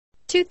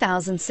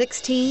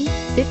2016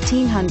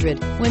 1500.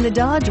 When the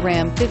Dodge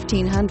Ram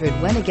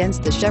 1500 went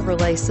against the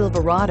Chevrolet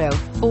Silverado,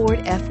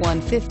 Ford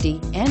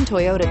F-150, and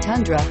Toyota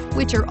Tundra,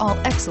 which are all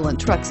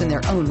excellent trucks in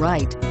their own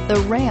right,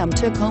 the Ram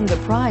took home the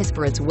prize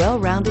for its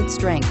well-rounded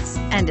strengths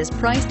and is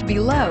priced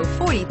below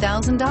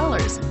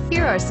 $40,000.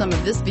 Here are some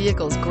of this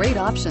vehicle's great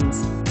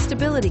options: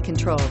 stability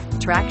control,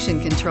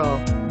 traction control,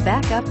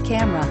 backup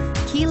camera,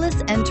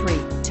 keyless entry,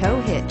 tow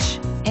hitch,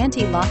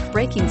 anti-lock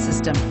braking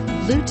system,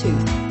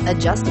 Bluetooth,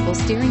 adjustable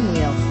steering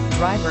wheel,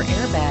 driver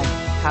airbag,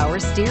 power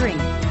steering.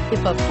 If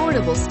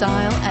affordable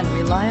style and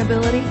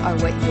reliability are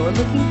what you're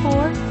looking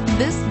for,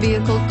 this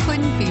vehicle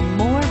couldn't be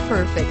more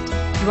perfect.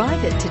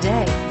 Drive it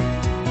today.